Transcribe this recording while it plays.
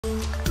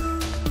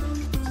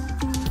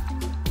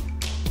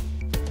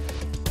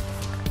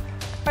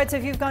All right, so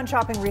if you've gone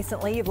shopping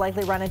recently, you've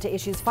likely run into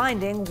issues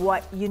finding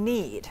what you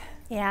need.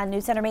 Yeah,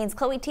 News Center Maine's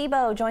Chloe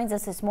Thibault joins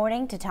us this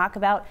morning to talk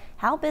about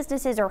how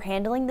businesses are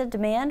handling the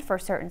demand for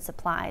certain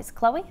supplies.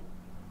 Chloe?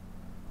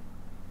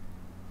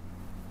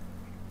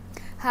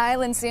 Hi,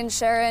 Lindsay and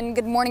Sharon.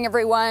 Good morning,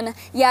 everyone.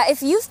 Yeah,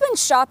 if you've been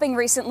shopping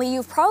recently,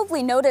 you've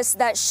probably noticed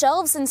that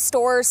shelves in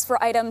stores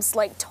for items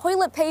like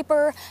toilet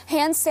paper,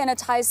 hand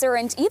sanitizer,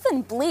 and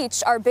even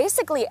bleach are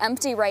basically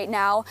empty right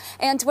now.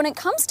 And when it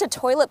comes to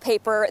toilet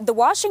paper, the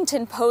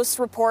Washington Post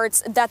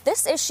reports that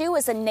this issue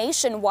is a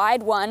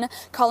nationwide one,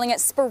 calling it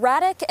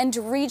sporadic and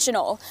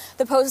regional.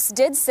 The Post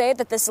did say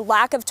that this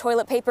lack of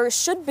toilet paper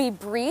should be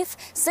brief,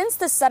 since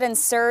the sudden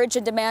surge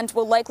in demand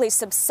will likely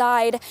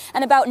subside,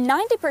 and about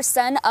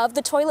 90% of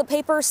the toilet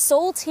paper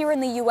sold here in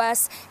the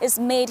U.S. is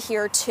made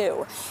here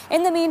too.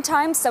 In the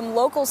meantime, some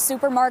local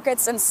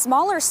supermarkets and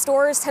smaller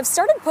stores have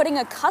started putting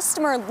a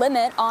customer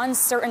limit on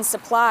certain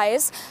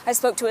supplies. I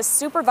spoke to a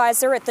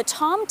supervisor at the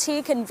Tom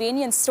T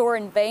convenience store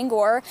in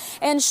Bangor,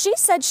 and she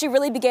said she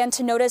really began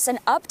to notice an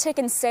uptick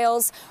in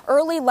sales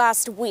early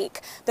last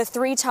week. The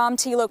 3 Tom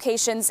T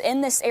locations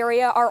in this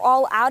area are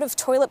all out of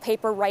toilet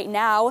paper right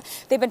now.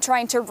 They've been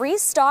trying to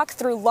restock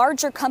through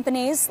larger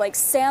companies like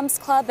Sam's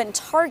Club and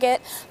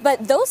Target,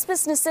 but those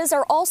businesses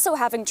are also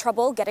having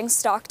trouble getting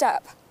stocked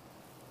up.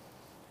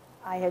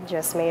 I had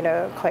just made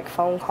a quick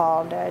phone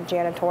call to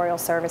janitorial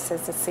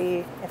services to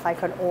see if I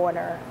could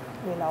order,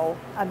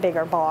 a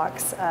bigger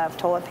box of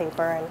toilet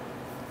paper, and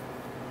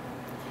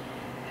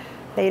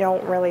they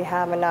don't really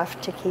have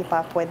enough to keep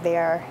up with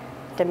their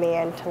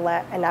demand to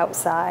let an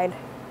outside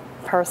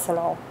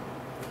personal,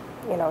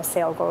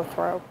 sale go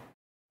through.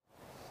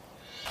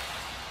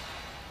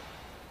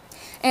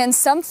 And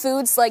some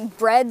foods like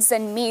breads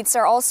and meats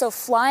are also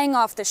flying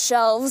off the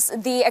shelves.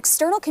 The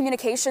external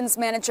communications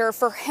manager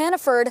for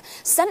Hannaford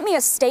sent me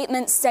a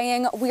statement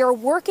saying, "We are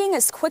working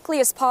as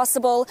quickly as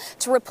possible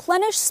to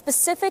replenish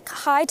specific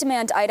high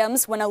demand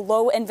items when a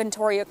low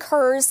inventory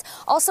occurs,"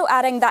 also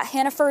adding that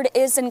Hannaford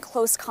is in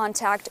close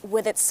contact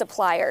with its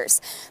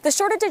suppliers. The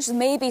shortage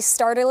may be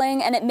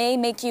startling, and it may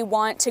make you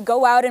want to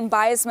go out and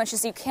buy as much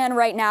as you can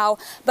right now,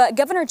 but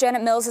Governor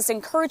Janet Mills is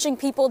encouraging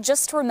people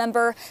just to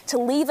remember to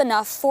leave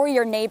enough for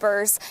your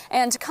neighbors.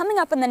 And coming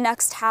up in the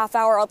next half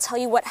hour, I'll tell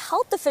you what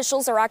health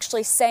officials are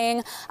actually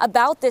saying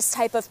about this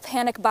type of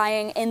panic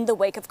buying in the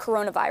wake of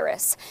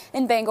coronavirus.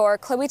 In Bangor,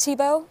 Chloe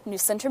Thibault,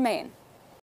 News Center Maine.